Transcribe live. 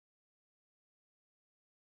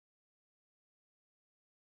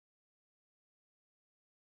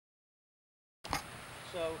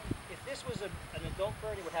So if this was an adult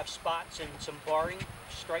bird, it would have spots and some barring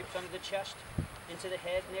stripes under the chest into the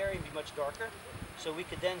head and area and be much darker. So we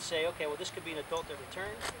could then say, okay, well, this could be an adult that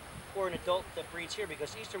returns or an adult that breeds here,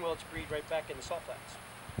 because eastern willets breed right back in the salt flats.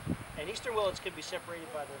 And eastern willets can be separated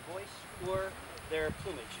by their voice or their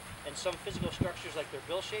plumage. And some physical structures like their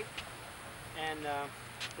bill shape and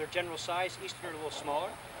their general size. Eastern are a little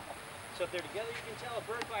smaller. So if they're together, you can tell. A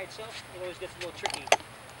bird by itself, it always gets a little tricky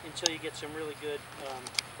until you get some really good,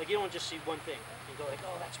 like you don't just see one thing and go like,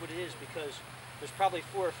 oh, that's what it is, because there's probably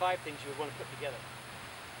 4 or 5 things you would want to put together.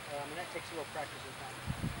 And that takes a little practice and time.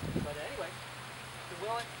 But anyway, the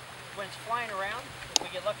willet, when it's flying around, if we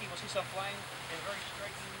get lucky, we'll see some flying in very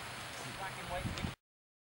striking black and white.